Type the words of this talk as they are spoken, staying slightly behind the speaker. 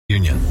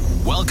Union.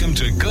 Welcome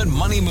to Good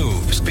Money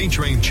Moves,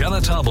 featuring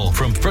Jenna Tobble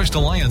from First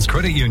Alliance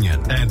Credit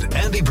Union and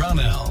Andy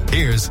Brownell.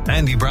 Here's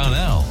Andy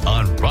Brownell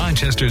on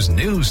Rochester's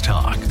News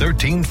Talk,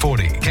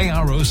 1340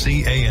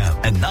 KROC AM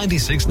and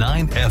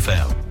 96.9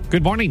 FM.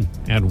 Good morning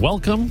and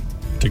welcome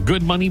to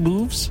Good Money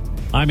Moves.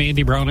 I'm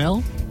Andy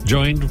Brownell,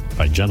 joined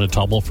by Jenna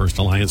Tobble, First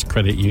Alliance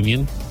Credit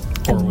Union,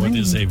 for what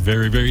is a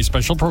very, very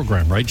special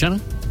program, right, Jenna?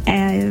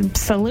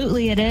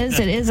 Absolutely it is.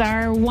 It is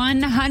our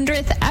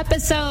 100th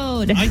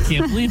episode. I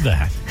can't believe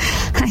that.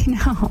 I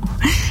know.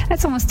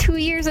 That's almost 2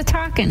 years of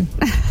talking.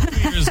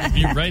 2 years of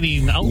you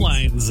writing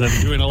outlines and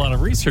doing a lot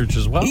of research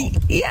as well.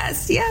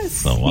 Yes.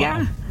 So, wow.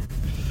 Yeah.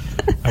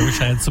 I wish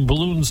I had some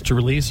balloons to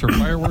release or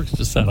fireworks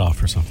to set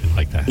off or something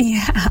like that.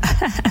 Yeah.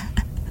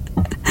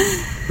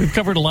 We've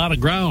covered a lot of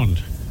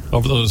ground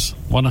over those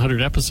 100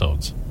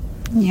 episodes.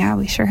 Yeah,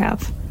 we sure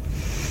have.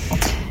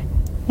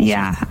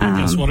 Yeah.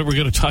 Guess what are we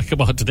going to talk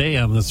about today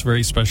on this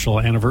very special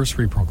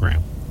anniversary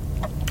program?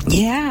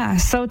 Yeah,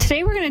 so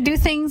today we're going to do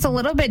things a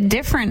little bit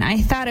different.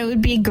 I thought it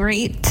would be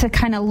great to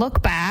kind of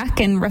look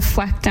back and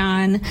reflect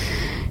on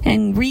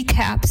and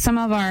recap some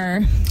of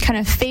our kind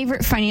of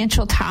favorite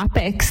financial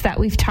topics that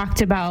we've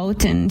talked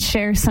about and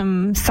share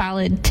some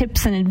solid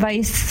tips and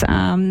advice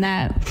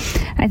that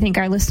I think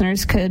our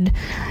listeners could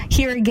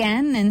hear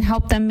again and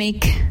help them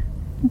make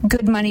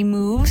good money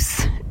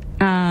moves.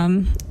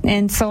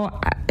 And so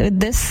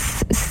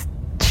this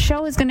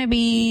show is going to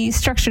be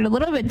structured a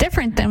little bit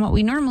different than what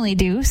we normally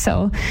do.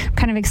 So I'm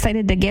kind of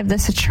excited to give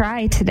this a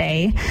try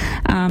today.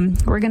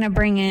 We're going to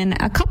bring in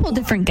a couple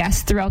different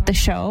guests throughout the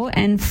show.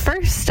 And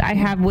first I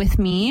have with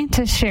me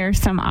to share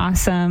some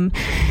awesome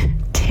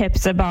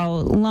tips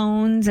about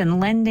loans and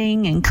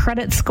lending and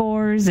credit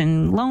scores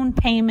and loan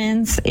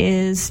payments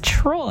is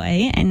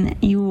Troy. And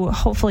you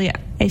hopefully,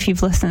 if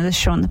you've listened to this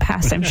show in the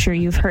past, I'm sure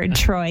you've heard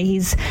Troy.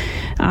 He's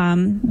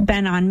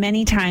been on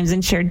many times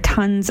and shared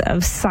tons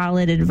of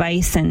solid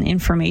advice and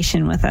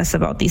information with us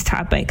about these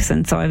topics.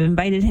 And so I've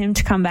invited him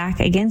to come back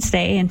again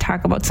today and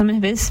talk about some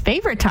of his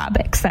favorite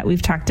topics that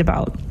we've talked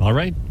about. All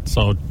right.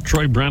 So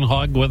Troy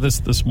Brenhog with us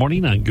this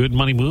morning on Good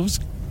Money Moves.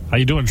 How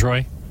you doing,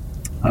 Troy?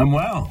 I'm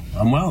well.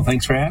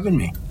 Thanks for having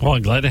me. Well,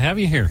 I'm glad to have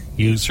you here.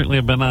 You certainly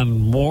have been on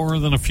more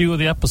than a few of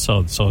the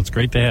episodes, so it's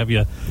great to have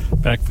you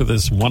back for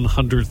this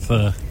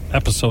 100th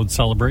episode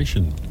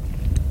celebration.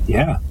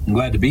 Yeah, I'm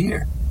glad to be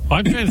here. Well,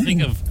 I'm trying to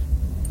think of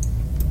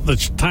the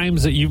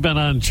times that you've been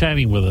on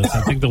chatting with us.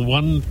 I think the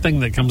one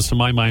thing that comes to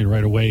my mind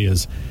right away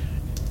is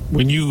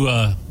when you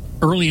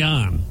early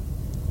on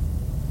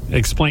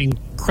explain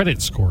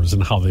credit scores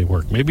and how they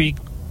work. Maybe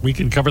we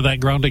can cover that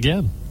ground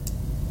again.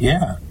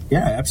 Yeah,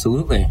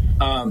 absolutely.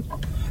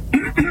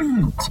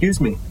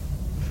 Excuse me.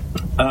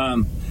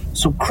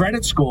 So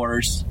credit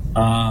scores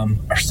are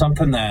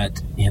something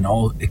that,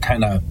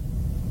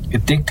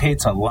 it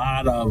dictates a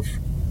lot of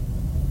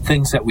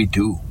things that we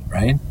do,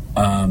 right?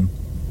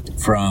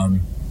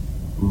 From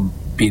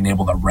being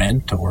able to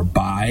rent or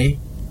buy,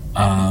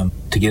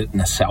 to get in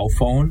a cell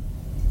phone,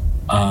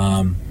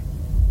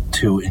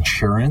 to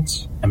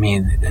insurance. I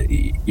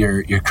mean,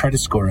 your credit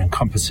score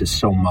encompasses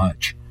so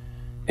much.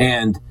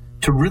 And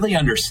to really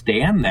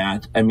understand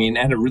that, I mean,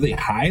 at a really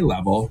high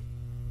level,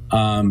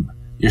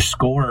 your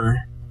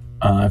score,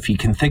 if you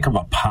can think of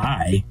a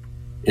pie,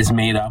 is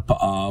made up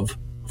of,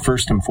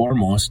 first and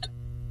foremost,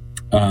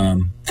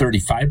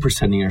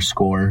 35% of your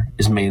score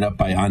is made up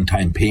by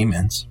on-time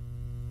payments.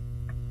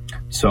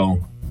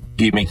 So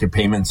do you make your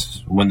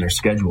payments when they're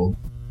scheduled?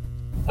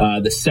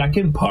 The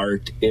second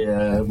part,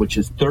 which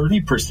is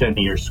 30% of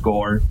your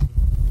score,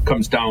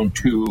 comes down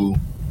to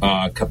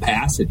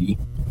capacity.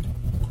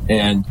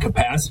 And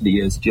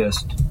capacity is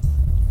just,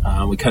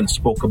 we kind of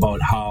spoke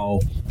about how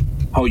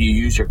you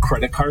use your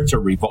credit cards or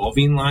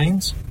revolving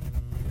lines.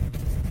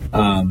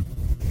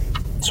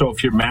 So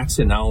if you're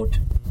maxing out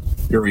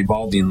your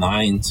revolving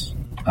lines,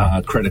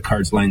 credit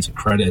cards, lines of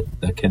credit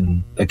that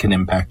can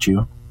impact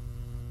you,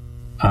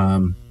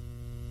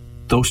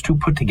 those two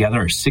put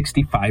together are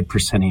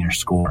 65% of your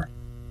score.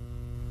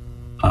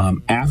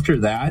 After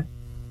that,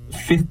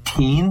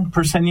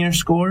 15% of your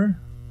score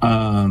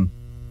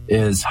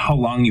is how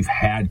long you've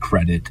had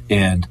credit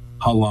and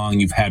how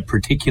long you've had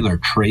particular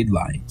trade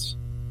lines.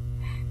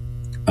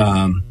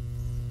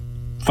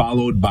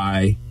 Followed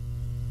by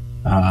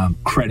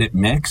credit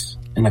mix.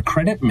 And a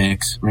credit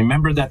mix,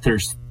 remember that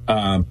there's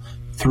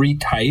three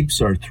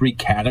types or three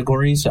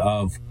categories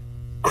of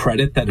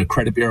credit that a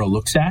credit bureau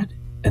looks at,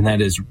 and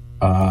that is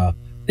the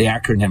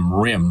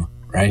acronym RIM,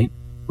 right?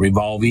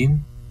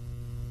 Revolving,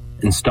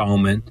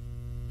 installment,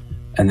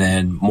 and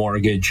then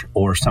mortgage,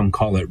 or some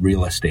call it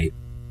real estate.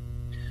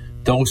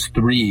 Those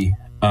three,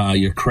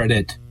 your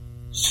credit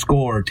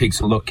score takes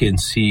a look and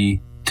see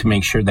to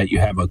make sure that you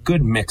have a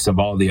good mix of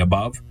all the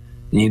above,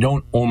 and you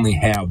don't only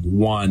have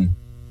one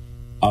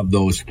of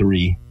those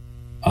three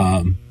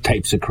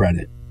types of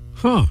credit.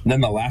 Huh. And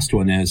then the last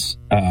one is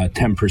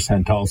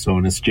 10% also,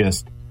 and it's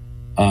just,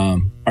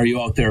 are you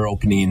out there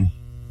opening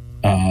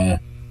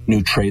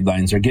new trade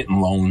lines or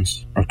getting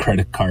loans or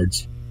credit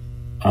cards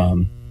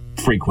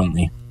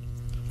frequently?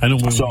 I know.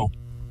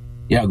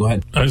 Yeah, go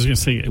ahead. I was going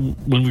to say,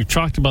 when we've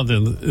talked about that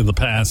in the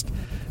past,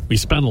 we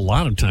spent a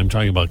lot of time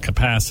talking about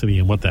capacity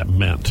and what that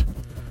meant.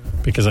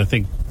 Because I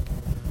think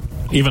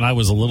even I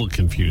was a little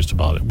confused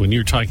about it. When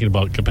you're talking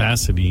about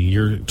capacity,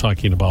 you're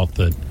talking about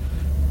that,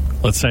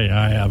 let's say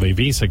I have a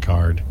Visa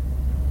card.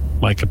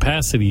 My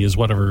capacity is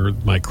whatever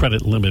my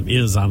credit limit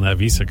is on that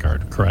Visa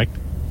card, correct?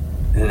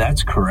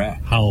 That's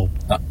correct. How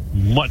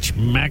much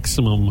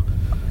maximum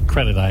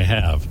credit I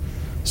have.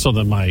 So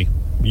then my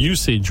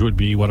usage would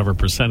be whatever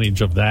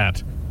percentage of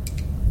that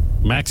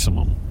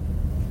maximum.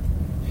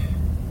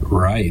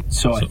 Right.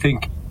 So I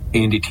think,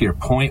 Andy, to your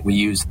point, we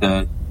use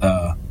the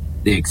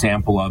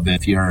example of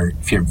if your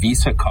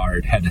Visa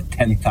card had a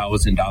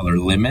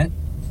 $10,000 limit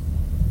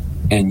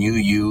and you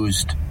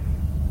used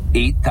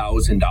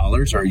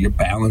 $8,000, or your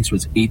balance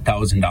was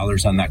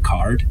 $8,000 on that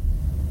card,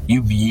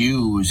 you've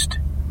used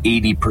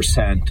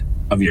 80%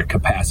 of your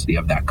capacity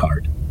of that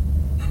card.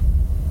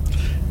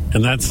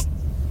 And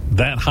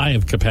that high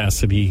of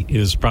capacity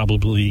is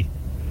probably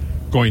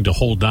going to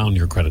hold down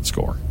your credit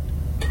score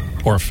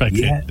or affect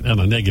it in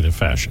a negative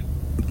fashion.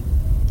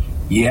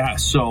 Yeah.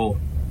 So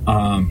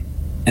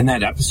in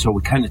that episode,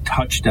 we kind of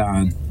touched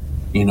on,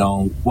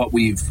 what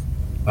we've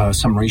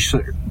some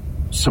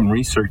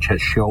research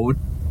has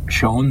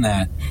shown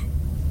that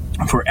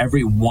for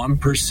every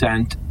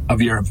 1%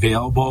 of your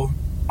available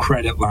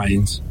credit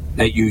lines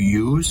that you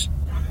use,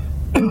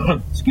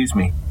 excuse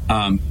me,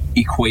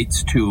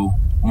 equates to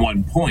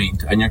 1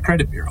 point on your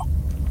credit bureau.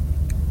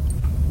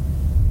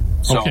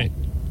 So, okay.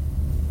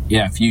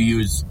 Yeah, if you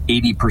use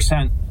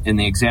 80% in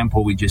the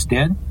example we just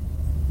did,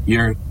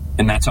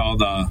 and that's all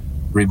the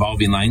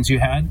revolving lines you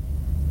had,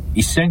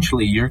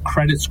 essentially your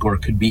credit score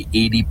could be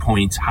 80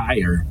 points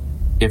higher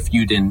if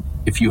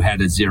you had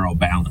a zero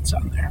balance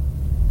on there.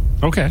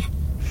 Okay.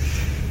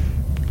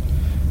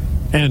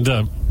 And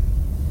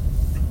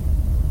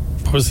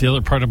what was the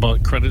other part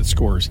about credit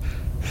scores?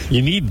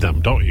 You need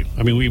them, don't you?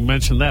 I mean, we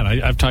mentioned that.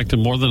 I've talked to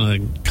more than a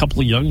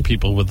couple of young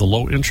people with the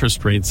low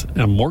interest rates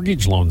and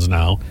mortgage loans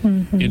now,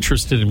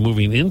 interested in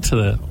moving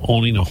into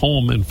owning a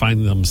home and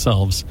finding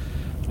themselves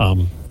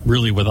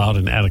really without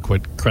an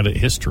adequate credit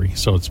history.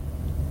 So it's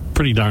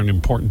pretty darn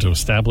important to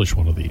establish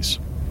one of these,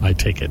 I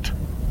take it.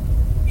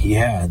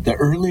 Yeah, the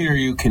earlier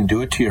you can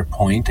do it, to your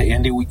point,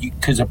 Andy,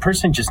 because a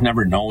person just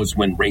never knows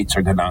when rates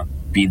are going to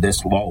be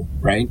this low,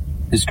 right?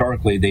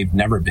 Historically, they've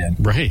never been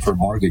for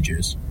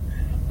mortgages.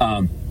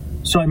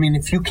 So, I mean,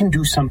 if you can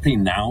do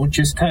something now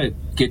just to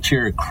get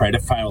your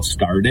credit file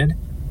started,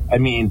 I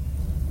mean,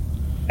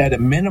 at a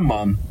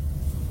minimum,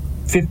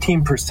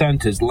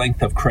 15% is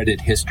length of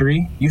credit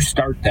history. You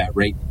start that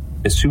right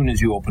as soon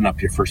as you open up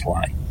your first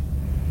line,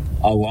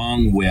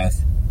 along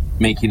with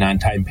making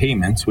on-time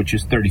payments, which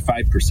is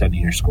 35% of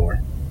your score,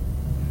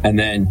 and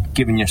then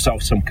giving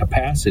yourself some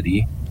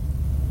capacity,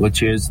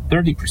 which is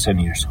 30% of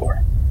your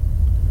score.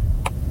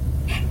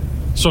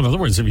 So in other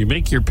words, if you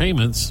make your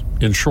payments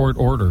in short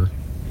order,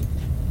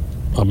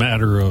 a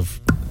matter of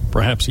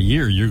perhaps a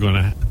year, you're going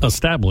to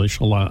establish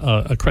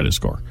a credit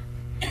score.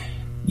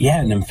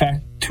 Yeah, and in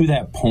fact, to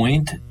that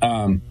point,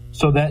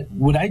 so that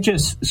what I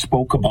just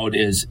spoke about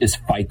is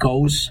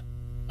FICO's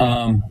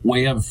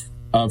way of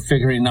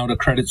figuring out a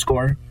credit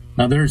score.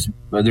 Now, there's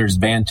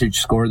Vantage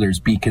Score, there's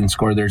Beacon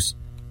Score, there's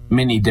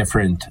many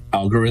different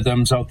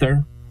algorithms out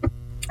there.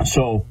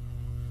 So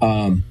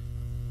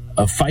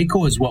a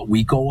FICO is what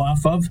we go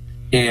off of,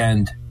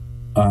 and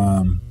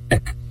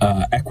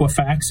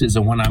Equifax is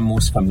the one I'm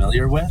most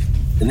familiar with.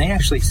 And they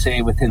actually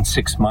say within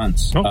 6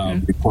 months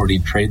of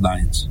reporting trade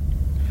lines,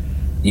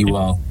 you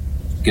will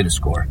get a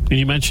score. And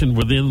you mentioned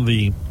within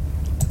the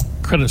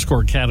credit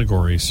score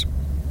categories,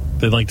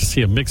 they like to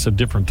see a mix of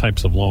different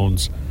types of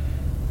loans.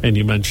 And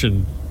you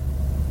mentioned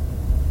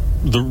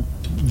the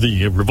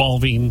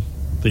revolving,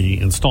 the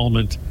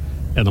installment,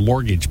 and the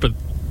mortgage. But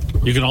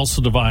you can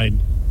also divide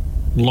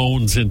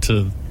loans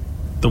into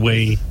the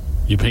way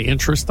you pay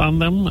interest on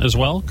them as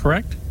well,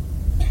 correct?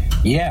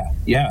 Yeah.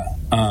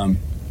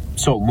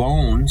 So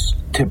loans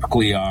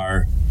typically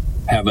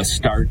have a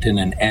start and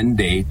an end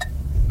date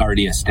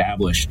already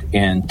established.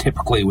 And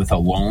typically with a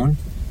loan,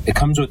 it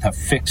comes with a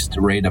fixed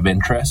rate of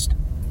interest.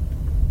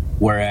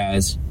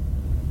 Whereas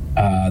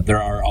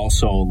there are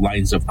also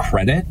lines of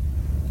credit,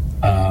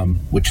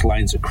 which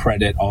lines of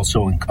credit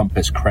also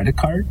encompass credit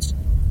cards.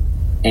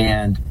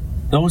 And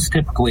those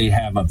typically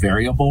have a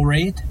variable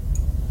rate.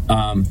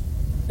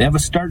 They have a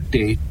start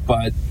date,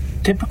 but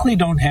typically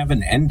don't have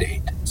an end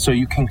date. So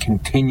you can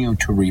continue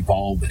to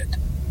revolve it.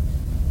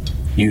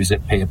 Use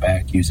it, pay it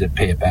back, use it,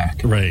 pay it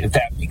back. Right. If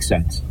that makes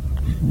sense.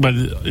 But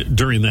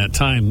during that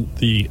time,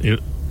 the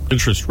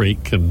interest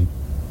rate can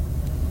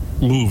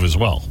move as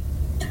well.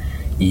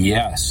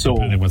 Yeah. So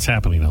depending on what's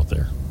happening out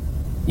there.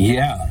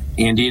 Yeah,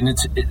 Andy, and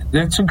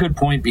that's a good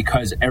point,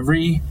 because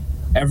every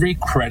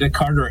credit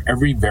card or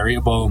every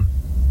variable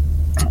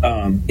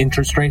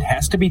interest rate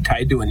has to be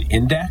tied to an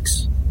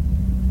index,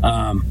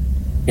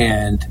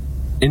 and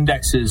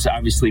indexes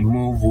obviously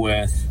move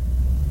with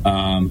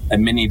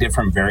many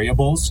different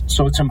variables.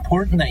 So it's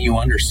important that you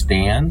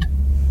understand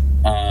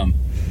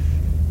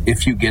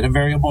if you get a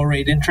variable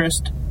rate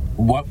interest,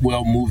 what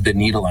will move the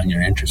needle on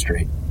your interest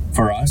rate?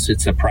 For us,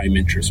 it's a prime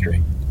interest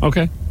rate.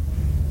 Okay.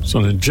 So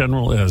in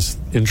general, as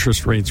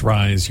interest rates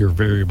rise, your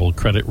variable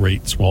credit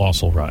rates will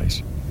also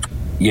rise.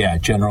 Yeah,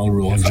 general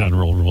rule of thumb.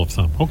 General rule of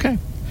thumb. Okay.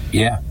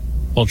 Yeah.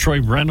 Well, Troy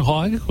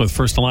Brenhog with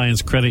First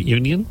Alliance Credit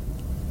Union,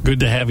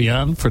 good to have you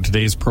on for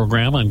today's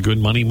program on Good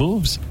Money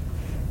Moves.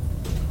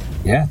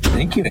 Yeah,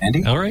 thank you,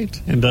 Andy. All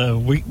right.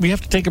 And we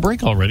have to take a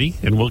break already,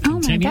 and we'll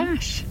continue. Oh, my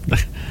gosh.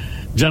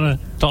 Jenna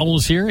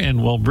Tobel's here,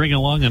 and we'll bring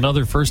along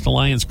another First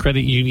Alliance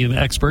Credit Union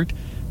expert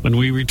when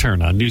we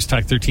return on News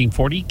Talk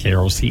 1340,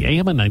 KROC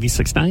AM and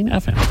 96.9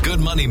 FM. Good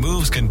Money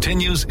Moves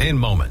continues in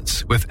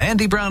moments with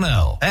Andy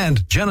Brownell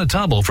and Jenna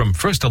Tobel from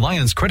First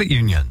Alliance Credit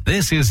Union.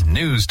 This is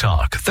News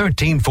Talk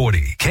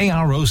 1340,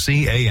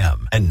 KROC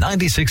AM and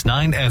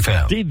 96.9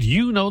 FM. Did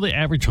you know the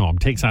average home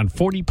takes on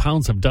 40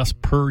 pounds of dust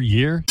per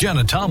year?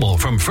 Jenna Tobel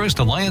from First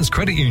Alliance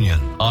Credit Union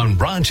on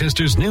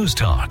Rochester's News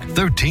Talk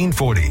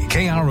 1340,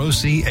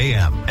 KROC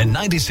AM and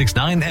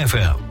 96.9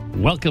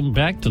 FM. Welcome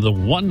back to the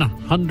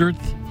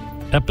 100th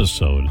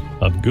episode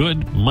of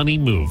Good Money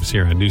Moves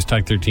here on News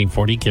Talk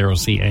 1340,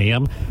 KROC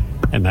AM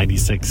and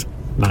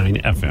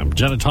 96.9 FM.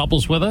 Jenna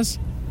Tobel's with us.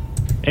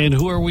 And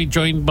who are we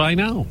joined by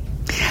now?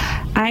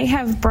 I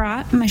have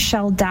brought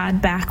Michelle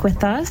Dodd back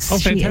with us. Oh,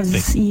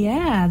 fantastic. She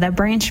is, the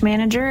branch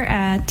manager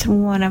at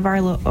one of our,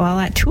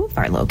 at two of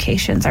our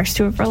locations, our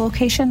Stewartville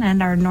location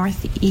and our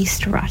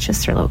Northeast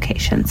Rochester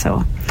location.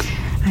 So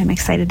I'm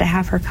excited to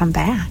have her come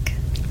back.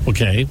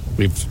 Okay.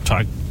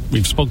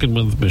 We've spoken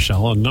with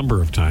Michelle a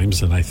number of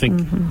times, and I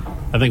think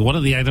one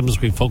of the items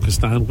we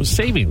focused on was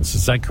savings.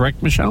 Is that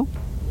correct, Michelle?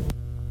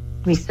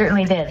 We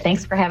certainly did.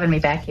 Thanks for having me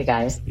back, you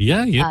guys.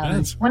 Yeah, you bet.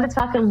 I want to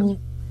talk a little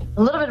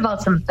bit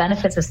about some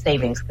benefits of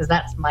savings, because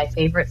that's my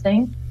favorite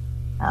thing.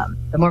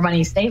 The more money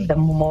you save, the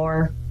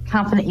more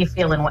confident you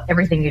feel in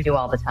everything you do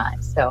all the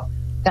time. So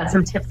got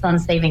some tips on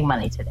saving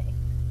money today.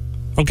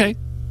 Okay.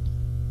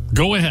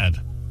 Go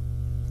ahead.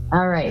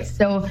 All right.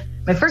 So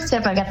my first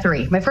tip, I got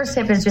 3. My first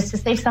tip is just to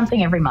save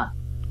something every month.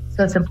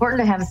 So it's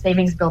important to have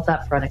savings built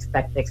up for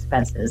unexpected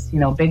expenses.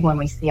 A big one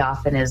we see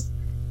often is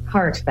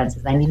car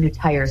expenses. I need new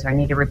tires, or I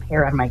need a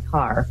repair on my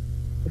car.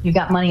 If you've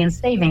got money in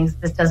savings,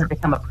 this doesn't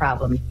become a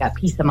problem. You've got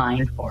peace of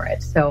mind for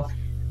it. So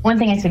one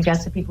thing I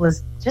suggest to people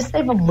is just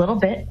save a little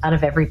bit out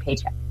of every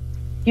paycheck.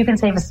 You can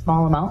save a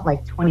small amount,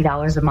 like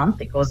 $20 a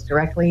month. It goes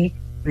directly,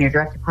 when your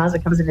direct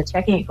deposit comes into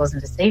checking, it goes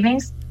into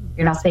savings.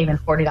 You're now saving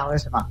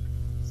 $40 a month.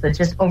 So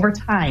just over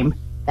time,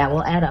 that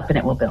will add up and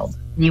it will build.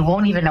 You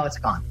won't even know it's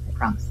gone, I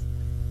promise.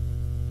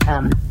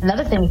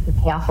 Another thing is to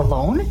pay off a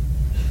loan.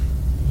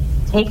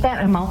 Take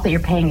that amount that you're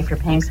paying, if you're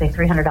paying, say,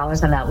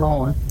 $300 on that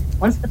loan.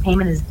 Once the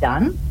payment is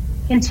done,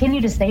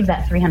 continue to save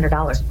that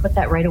 $300. Put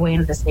that right away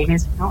into the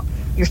savings account.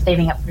 You're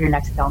saving up for your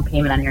next down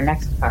payment on your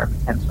next car,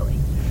 potentially.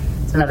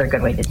 It's another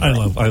good way to do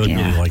it. I really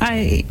like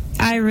that.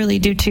 I really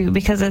do, too,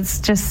 because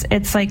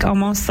it's like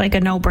almost like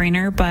a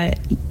no-brainer, but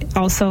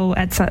also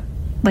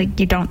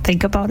like you don't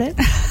think about it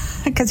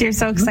because you're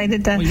so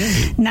excited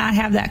to not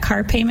have that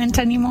car payment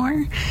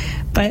anymore.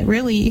 But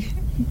really,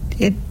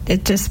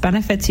 it just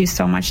benefits you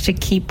so much to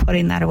keep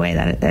putting that away.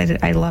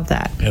 That I love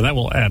that. And that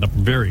will add up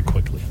very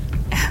quickly.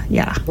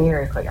 Yeah.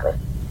 Very quickly.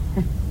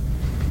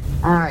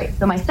 All right.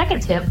 So my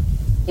second tip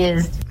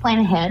is to plan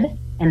ahead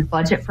and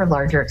budget for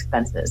larger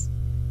expenses.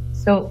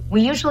 So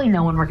we usually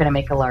know when we're going to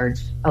make a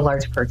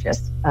large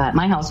purchase. At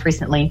my house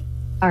recently,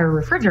 our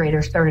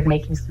refrigerator started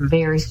making some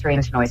very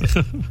strange noises.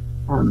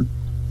 And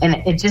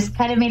it just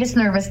kind of made us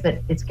nervous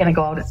that it's going to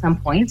go out at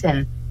some point.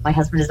 And my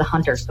husband is a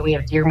hunter, so we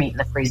have deer meat in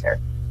the freezer.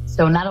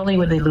 So not only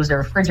would we lose a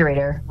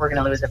refrigerator, we're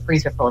going to lose a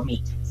freezer full of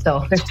meat.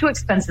 So there's 2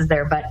 expenses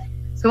there. But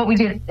so what we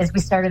did is we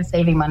started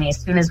saving money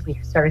as soon as we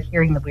started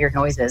hearing the weird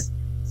noises,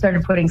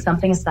 started putting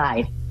something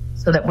aside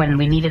so that when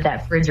we needed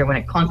that fridge or when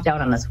it conked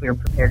out on us, we were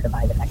prepared to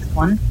buy the next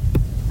one.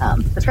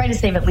 So trying to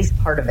save at least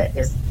part of it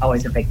is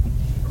always a big thing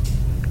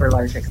for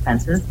large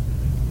expenses.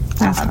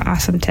 That's an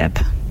awesome tip.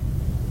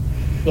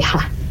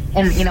 Yeah.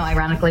 And,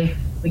 ironically,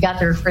 we got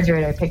the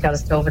refrigerator, I picked out a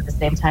stove at the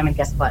same time, and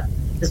guess what?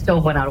 The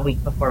stove went out a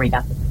week before we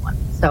got the new one.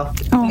 So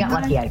we got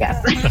lucky, I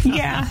guess.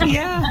 Yeah.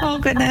 Oh,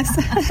 goodness.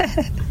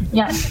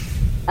 Yeah.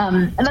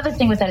 Another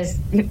thing with that is,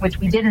 which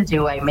we didn't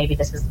do, maybe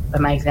this is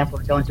my example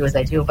of don't do as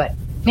I do, but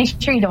make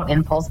sure you don't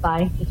impulse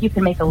buy. If you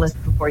can make a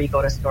list before you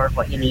go to store of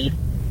what you need,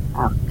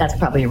 that's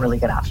probably a really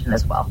good option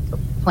as well. So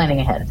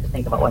planning ahead to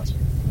think about what you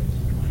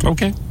need.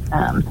 Okay.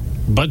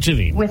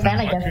 Budgeting. With that,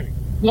 I guess,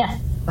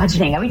 yes,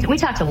 budgeting. We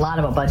talked a lot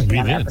about budgeting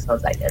on the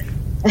episodes I did.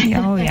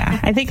 Oh, yeah.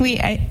 I think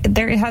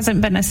there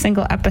hasn't been a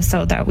single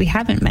episode that we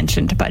haven't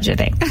mentioned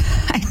budgeting.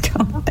 I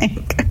don't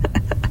think.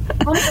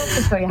 Well, it goes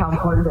to show you how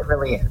important it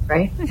really is,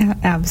 right? Yeah,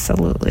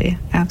 absolutely.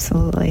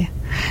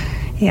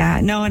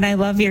 Yeah, no, and I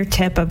love your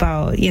tip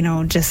about,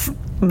 just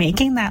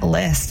making that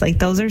list. Like,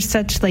 those are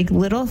such,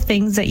 little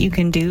things that you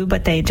can do,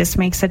 but they just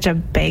make such a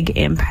big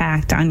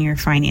impact on your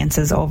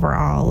finances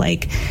overall.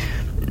 Like,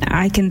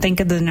 I can think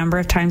of the number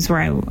of times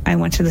where I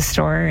went to the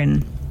store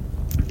and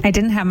I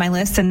didn't have my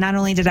list, and not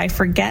only did I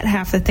forget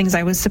half the things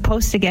I was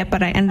supposed to get,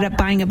 but I ended up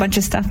buying a bunch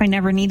of stuff I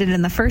never needed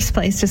in the first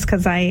place just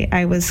because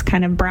I was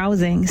kind of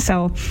browsing.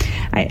 So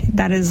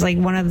that is like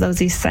one of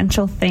those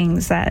essential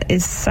things that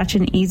is such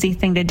an easy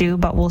thing to do,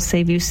 but will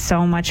save you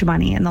so much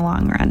money in the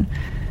long run.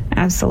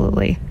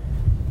 Absolutely.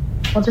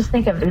 Well, just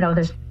think of,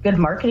 there's good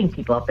marketing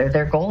people out there.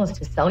 Their goal is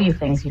to sell you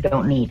things you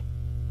don't need.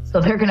 So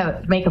they're going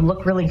to make them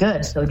look really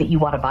good so that you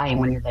want to buy them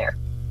when you're there.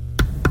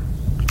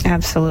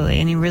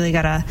 Absolutely. And you really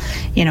got to,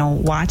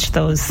 watch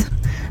those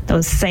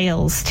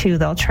sales too.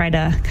 They'll try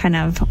to kind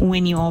of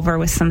win you over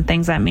with some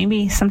things that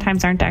maybe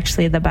sometimes aren't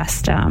actually the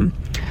best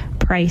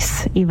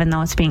price, even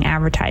though it's being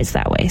advertised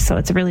that way. So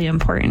it's really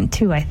important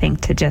too, I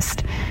think, to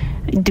just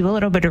do a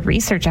little bit of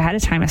research ahead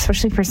of time,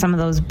 especially for some of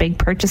those big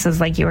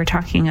purchases like you were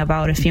talking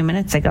about a few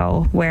minutes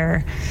ago,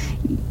 where,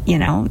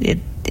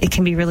 it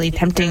can be really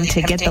tempting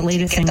to get the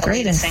latest and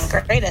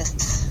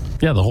greatest.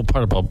 Yeah, the whole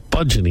part about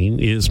budgeting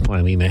is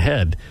planning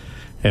ahead,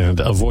 and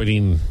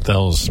avoiding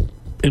those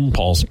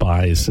impulse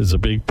buys is a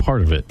big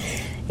part of it.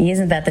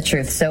 Isn't that the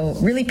truth? So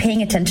really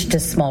paying attention to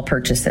small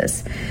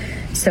purchases.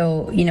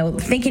 So,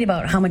 thinking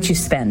about how much you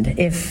spend.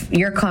 If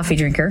you're a coffee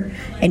drinker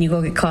and you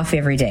go get coffee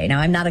every day. Now,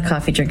 I'm not a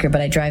coffee drinker,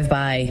 but I drive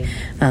by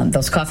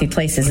those coffee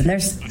places, and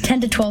there's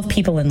 10 to 12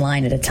 people in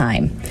line at a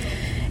time.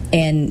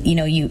 And,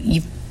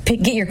 you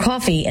get your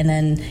coffee, and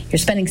then you're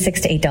spending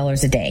 $6 to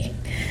 $8 a day.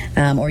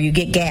 Or you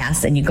get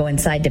gas, and you go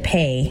inside to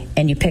pay,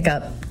 and you pick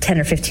up $10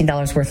 or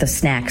 $15 worth of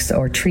snacks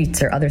or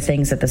treats or other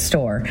things at the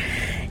store.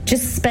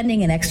 Just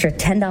spending an extra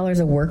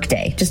 $10 a work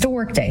day, just a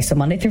work day, so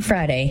Monday through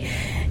Friday,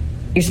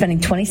 you're spending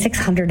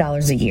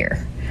 $2,600 a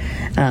year.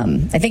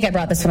 I think I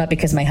brought this one up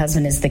because my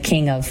husband is the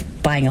king of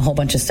buying a whole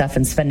bunch of stuff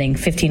and spending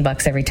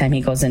 $15 every time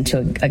he goes into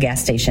a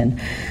gas station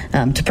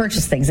to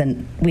purchase things.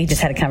 And we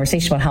just had a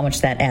conversation about how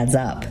much that adds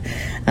up.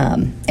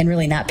 And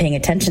really not paying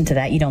attention to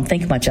that, you don't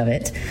think much of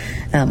it.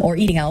 Or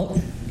eating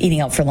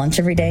out for lunch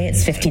every day,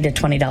 it's $15 to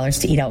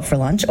 $20 to eat out for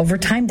lunch. Over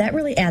time, that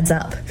really adds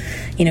up.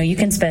 You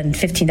can spend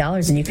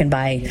 $15 and you can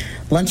buy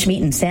lunch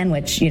meat and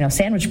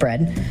sandwich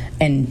bread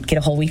and get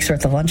a whole week's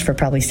worth of lunch for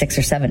probably $6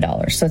 or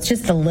 $7. So it's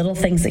just the little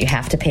things that you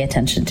have to pay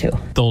attention to.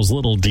 Those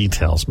little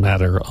details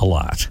matter a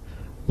lot.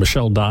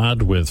 Michelle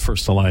Dodd with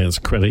First Alliance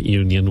Credit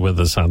Union with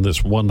us on this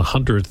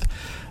 100th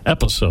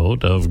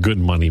episode of Good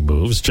Money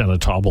Moves. Jenna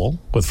Taubel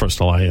with First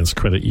Alliance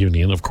Credit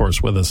Union, of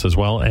course, with us as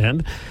well.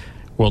 And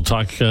we'll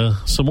talk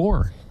some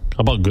more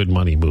about Good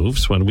Money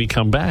Moves when we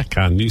come back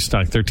on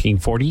Newstalk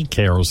 1340,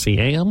 KROC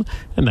AM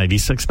and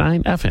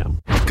 96.9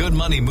 FM. Good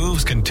Money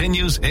Moves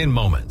continues in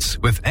moments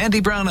with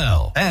Andy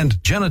Brownell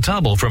and Jenna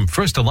Taubel from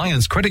First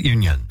Alliance Credit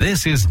Union.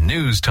 This is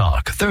News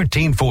Talk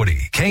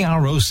 1340,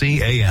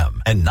 KROC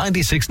AM and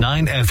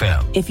 96.9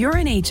 FM. If you're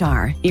in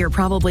HR, you're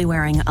probably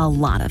wearing a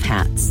lot of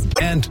hats.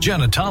 And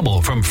Jenna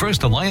Taubel from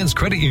First Alliance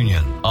Credit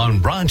Union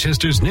on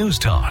Rochester's News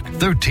Talk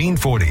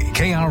 1340,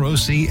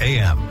 KROC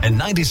AM and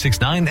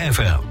 96.9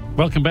 FM.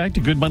 Welcome back to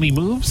Good Money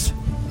Moves.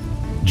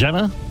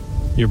 Jenna,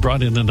 you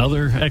brought in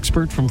another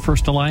expert from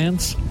First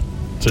Alliance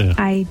to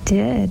I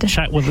did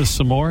chat with us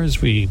some more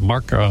as we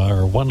mark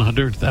our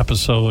 100th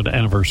episode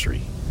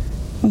anniversary.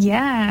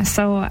 Yeah,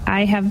 so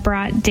I have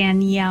brought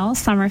Danielle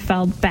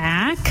Sommerfeld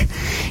back.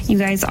 You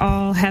guys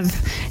all have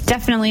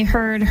definitely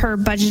heard her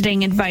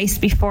budgeting advice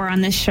before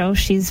on this show.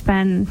 She's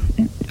been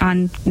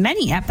on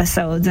many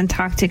episodes and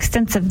talked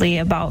extensively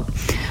about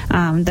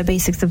the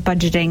basics of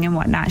budgeting and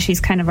whatnot.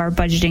 She's kind of our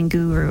budgeting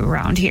guru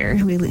around here.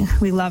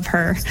 We love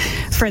her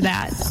for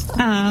that.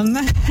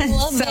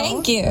 Well,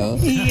 thank you.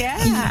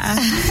 Yeah. You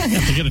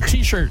have to get a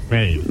T-shirt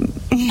made.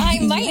 I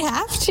might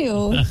have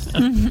to.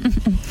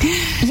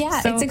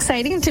 Yeah, it's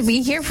exciting to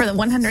be here for the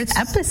 100th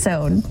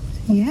episode.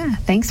 Yeah,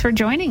 thanks for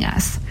joining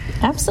us.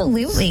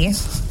 Absolutely.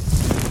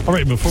 All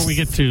right, before we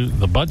get to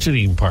the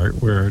budgeting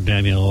part where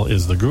Danielle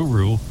is the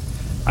guru,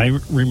 I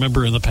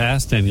remember in the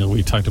past, Danielle,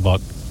 we talked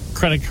about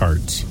credit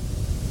cards.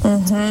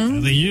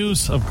 And the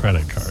use of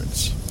credit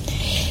cards.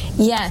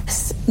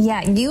 Yes.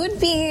 Yeah, you would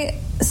be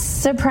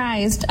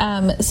surprised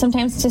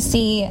sometimes to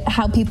see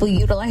how people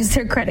utilize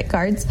their credit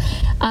cards.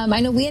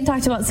 I know we had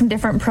talked about some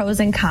different pros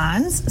and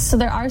cons. So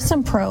there are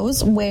some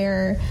pros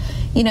where,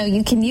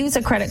 you can use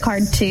a credit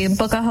card to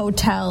book a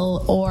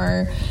hotel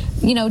or,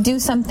 do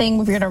something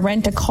if you're going to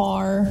rent a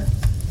car,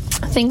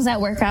 things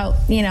that work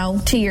out,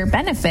 to your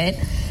benefit.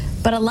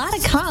 But a lot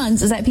of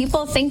cons is that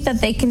people think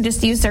that they can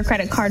just use their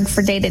credit card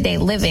for day-to-day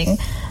living,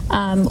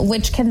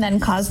 which can then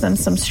cause them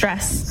some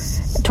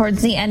stress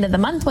towards the end of the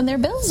month when their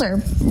bills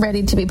are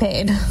ready to be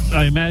paid.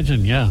 I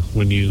imagine, yeah,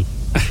 when you,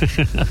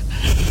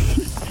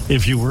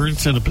 if you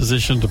weren't in a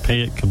position to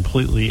pay it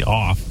completely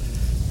off,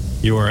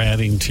 you are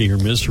adding to your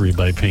misery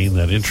by paying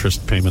that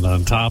interest payment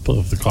on top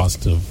of the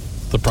cost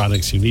of the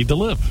products you need to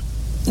live.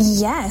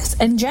 Yes,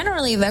 and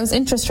generally those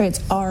interest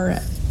rates are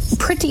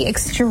pretty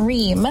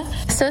extreme.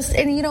 So,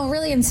 and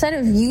really, instead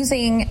of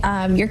using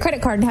your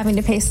credit card and having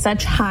to pay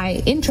such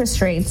high interest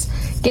rates,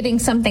 getting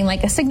something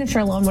like a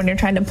signature loan when you're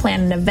trying to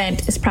plan an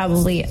event is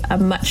probably a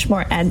much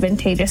more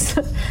advantageous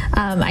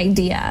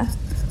idea.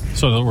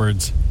 So in other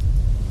words,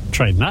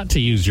 try not to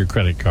use your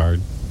credit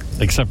card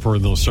except for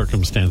in those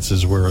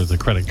circumstances where the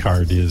credit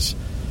card is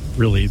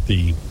really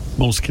the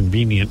most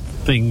convenient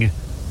thing,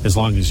 as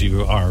long as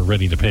you are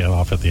ready to pay it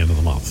off at the end of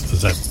the month.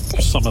 Does that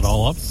sum it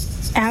all up?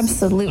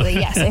 Absolutely,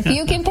 yes. If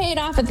you can pay it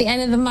off at the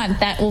end of the month,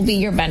 that will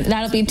be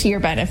that'll be to your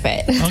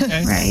benefit.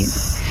 Okay. Right.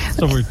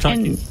 So we're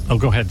talking...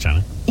 go ahead,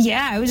 Jenna.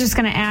 Yeah, I was just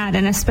going to add,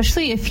 and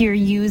especially if you're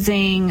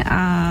using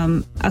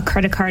a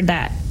credit card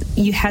that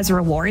has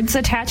rewards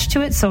attached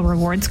to it, so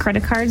rewards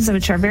credit cards,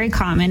 which are very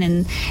common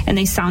and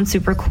they sound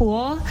super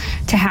cool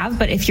to have,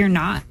 but if you're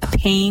not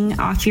paying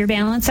off your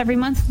balance every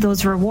month,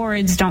 those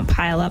rewards don't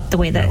pile up the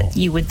way that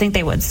you would think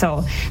they would.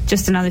 So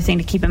just another thing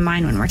to keep in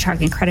mind when we're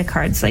talking credit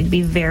cards, like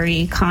be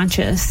very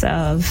conscious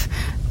of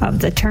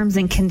the terms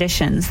and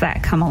conditions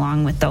that come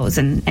along with those,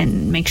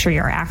 and make sure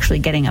you're actually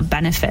getting a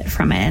benefit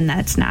from it and that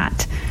it's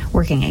not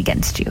working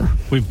against you.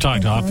 We've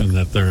talked often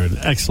that they're an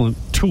excellent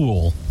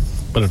tool,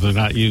 but if they're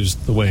not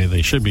used the way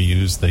they should be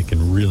used, they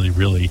can really,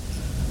 really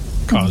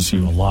cause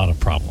you a lot of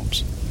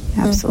problems.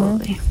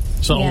 Absolutely.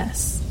 So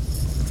Yes.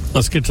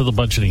 let's get to the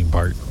budgeting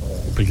part,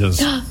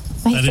 because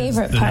My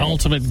favorite is part. the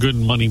ultimate good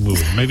money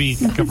move. Maybe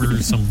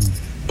cover some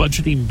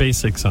budgeting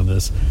basics on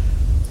this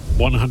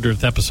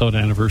 100th episode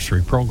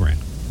anniversary program.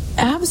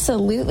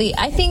 Absolutely.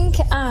 I think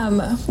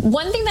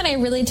one thing that I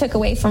really took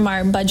away from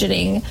our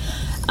budgeting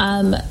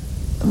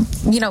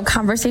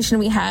conversation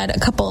we had a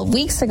couple of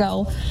weeks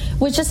ago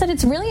was just that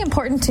it's really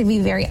important to be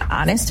very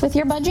honest with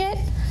your budget.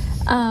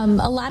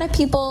 A lot of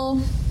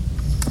people,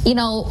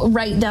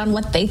 write down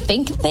what they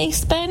think they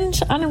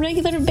spend on a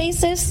regular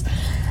basis,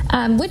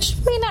 which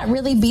may not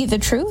really be the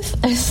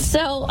truth.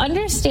 So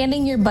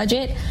understanding your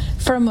budget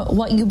from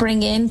what you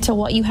bring in to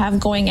what you have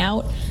going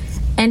out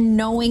and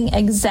knowing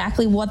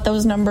exactly what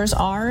those numbers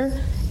are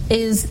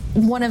is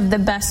one of the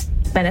best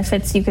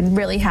benefits you could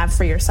really have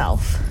for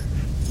yourself.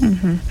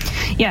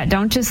 Mm-hmm. Yeah,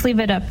 don't just leave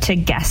it up to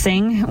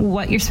guessing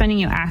what you're spending.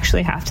 You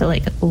actually have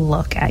to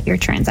look at your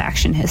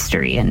transaction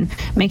history and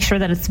make sure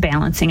that it's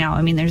balancing out.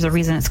 I mean, there's a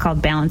reason it's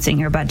called balancing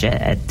your budget.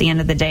 At the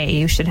end of the day,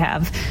 you should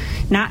have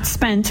not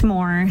spent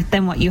more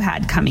than what you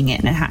had coming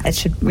in. It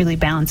should really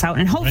balance out,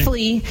 and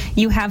hopefully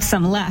you have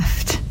some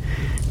left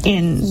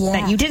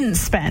that you didn't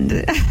spend.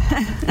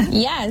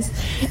 Yes.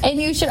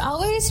 And you should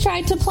always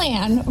try to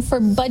plan for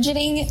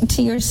budgeting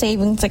to your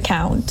savings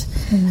account.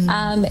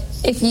 Mm-hmm.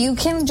 If you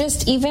can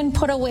just even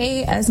put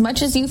away as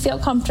much as you feel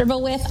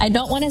comfortable with, I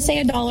don't want to say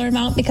a dollar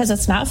amount because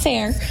it's not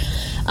fair,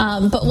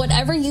 but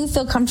whatever you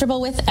feel comfortable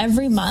with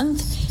every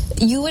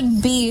month, you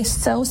would be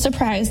so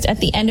surprised at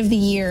the end of the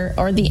year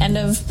or the end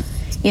of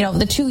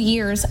the 2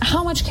 years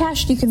how much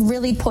cash you can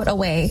really put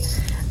away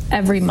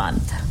every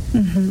month.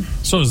 Mm-hmm.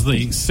 So is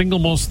the single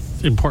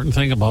most important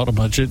thing about a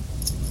budget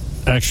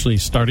actually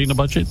starting a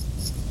budget?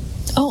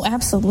 Oh,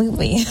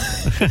 absolutely.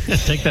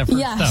 Take that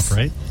first step,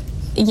 right?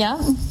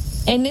 Yeah.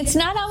 And it's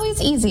not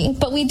always easy,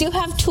 but we do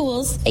have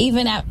tools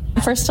even at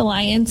First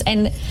Alliance.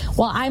 And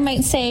while I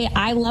might say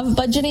I love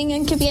budgeting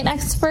and can be an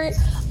expert,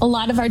 a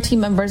lot of our team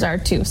members are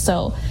too.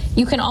 So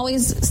you can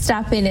always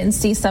stop in and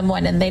see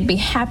someone and they'd be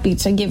happy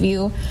to give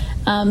you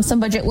some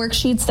budget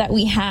worksheets that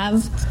we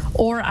have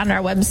or on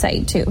our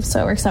website too.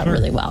 So it works out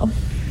really well.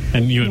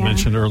 And you had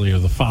mentioned earlier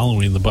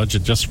following the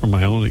budget, just from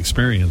my own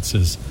experience,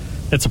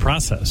 it's a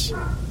process.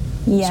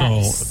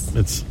 Yes. So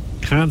it's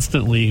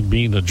constantly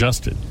being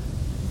adjusted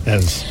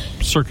as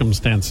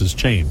circumstances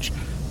change.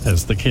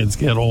 As the kids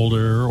get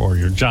older or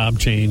your job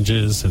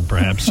changes and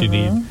perhaps you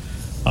need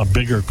a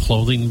bigger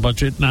clothing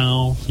budget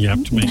now, you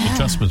have to make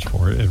adjustments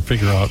for it and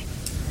figure out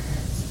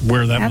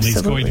where that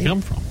money's going to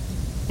come from.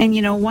 And,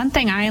 one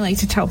thing I like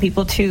to tell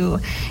people, too,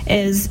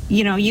 is,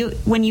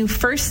 when you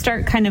first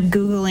start kind of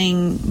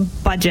Googling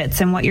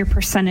budgets and what your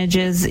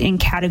percentages in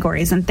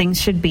categories and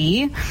things should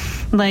be,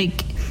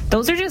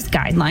 those are just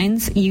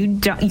guidelines.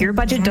 Your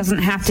budget doesn't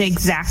have to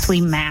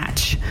exactly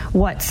match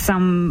what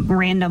some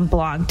random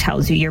blog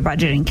tells you your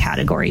budget and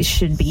categories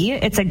should be.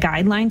 It's a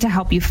guideline to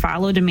help you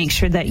follow to make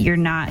sure that you're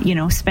not,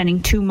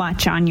 spending too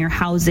much on your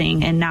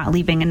housing and not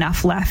leaving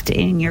enough left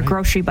in your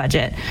grocery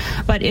budget.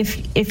 But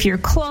if you're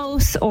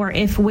close, or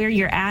if where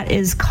you're at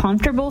is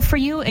comfortable for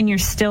you and you're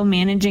still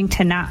managing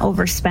to not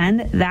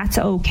overspend, that's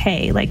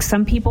okay.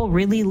 Some people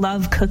really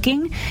love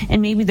cooking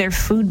and maybe their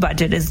food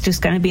budget is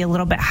just going to be a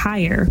little bit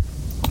higher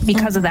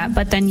because of that,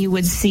 but then you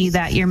would see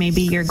that your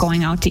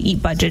going out to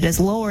eat budget is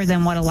lower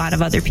than what a lot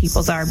of other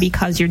people's are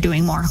because you're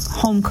doing more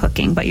home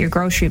cooking, but your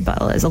grocery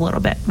bill is a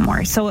little bit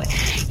more. So,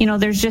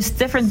 there's just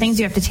different things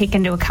you have to take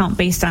into account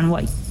based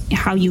on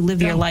how you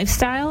live your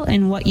lifestyle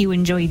and what you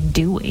enjoy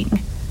doing.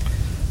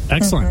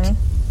 Excellent.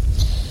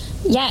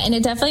 Yeah, and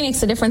it definitely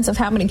makes a difference of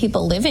how many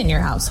people live in your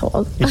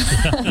household.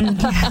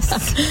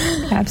 Yes,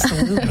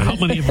 absolutely. How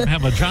many of them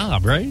have a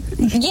job, right?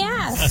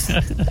 Yes.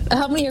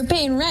 How many are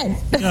paying rent?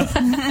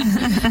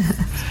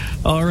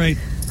 All right.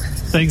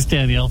 Thanks,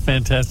 Danielle.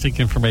 Fantastic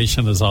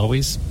information as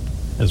always,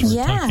 as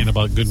we're talking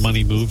about good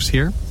money moves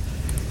here.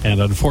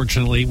 And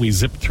unfortunately, we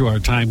zipped through our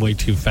time way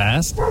too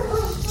fast.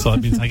 So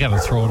that means I got to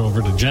throw it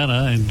over to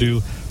Jenna and do,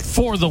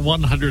 for the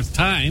 100th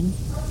time,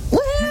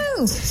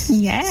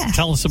 Woohoo! Yeah.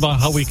 tell us about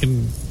how we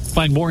can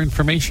find more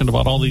information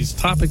about all these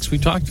topics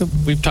we've talked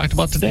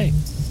about today?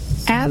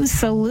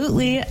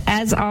 Absolutely.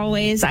 As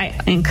always, I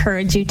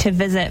encourage you to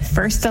visit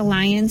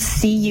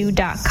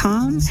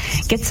firstalliancecu.com.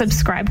 Get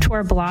subscribed to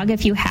our blog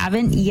if you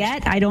haven't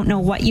yet. I don't know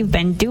what you've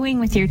been doing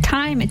with your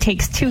time. It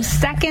takes 2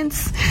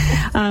 seconds.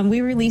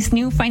 We release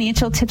new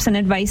financial tips and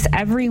advice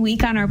every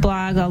week on our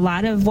blog. A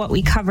lot of what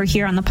we cover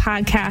here on the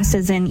podcast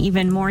is in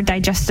even more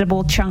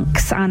digestible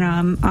chunks on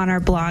our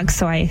blog,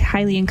 so I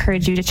highly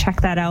encourage you to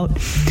check that out.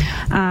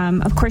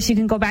 Of course, you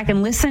can go back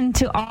and listen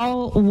to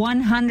all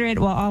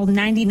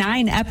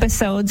 99 episodes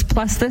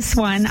plus this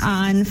one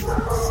on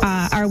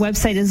our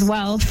website as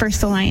well,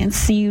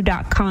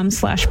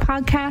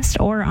 firstalliancecu.com/podcast,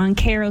 or on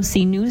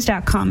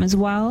krocnews.com as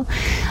well.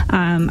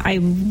 I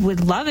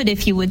would love it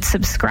if you would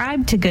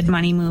subscribe to Good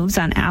Money Moves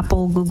on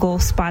Apple, Google,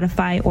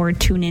 Spotify, or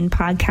TuneIn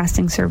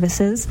podcasting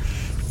services.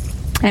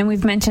 And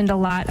we've mentioned a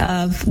lot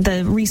of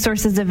the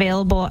resources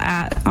available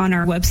on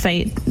our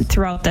website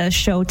throughout the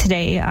show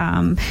today.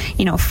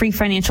 Free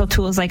financial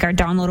tools like our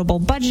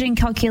downloadable budgeting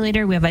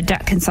calculator. We have a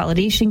debt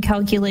consolidation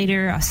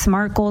calculator, a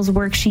SMART goals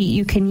worksheet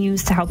you can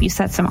use to help you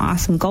set some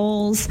awesome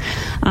goals,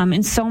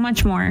 and so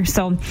much more.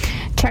 So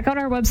check out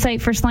our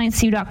website,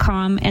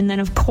 firstalliancecu.com. And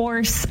then, of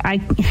course, I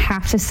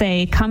have to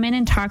say, come in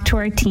and talk to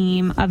our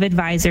team of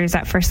advisors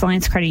at First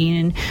Alliance Credit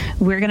Union.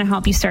 We're going to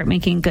help you start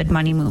making good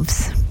money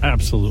moves.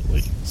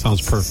 Absolutely.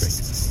 Sounds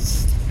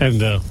perfect. And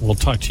we'll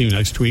talk to you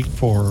next week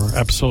for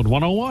episode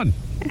 101.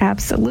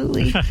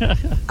 Absolutely.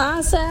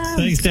 Awesome.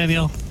 Thanks,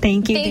 Danielle.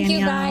 Thank you, Danielle. Thank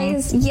you,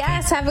 guys.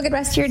 Yes, have a good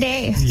rest of your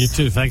day. You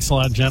too. Thanks a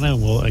lot, Jenna.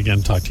 We'll,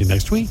 again, talk to you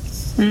next week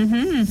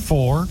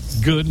for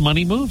Good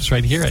Money Moves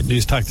right here at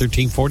News Talk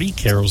 1340,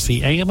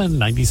 KROC AM and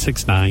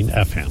 96.9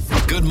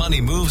 FM. Good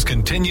Money Moves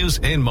continues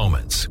in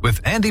moments with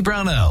Andy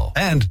Brownell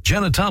and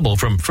Jenna Tobble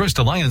from First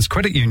Alliance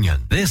Credit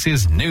Union. This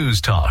is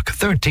News Talk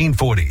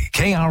 1340,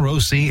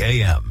 KROC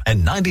AM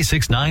and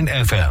 96.9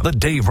 FM. The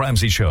Dave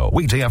Ramsey Show,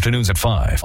 weekday afternoons at 5.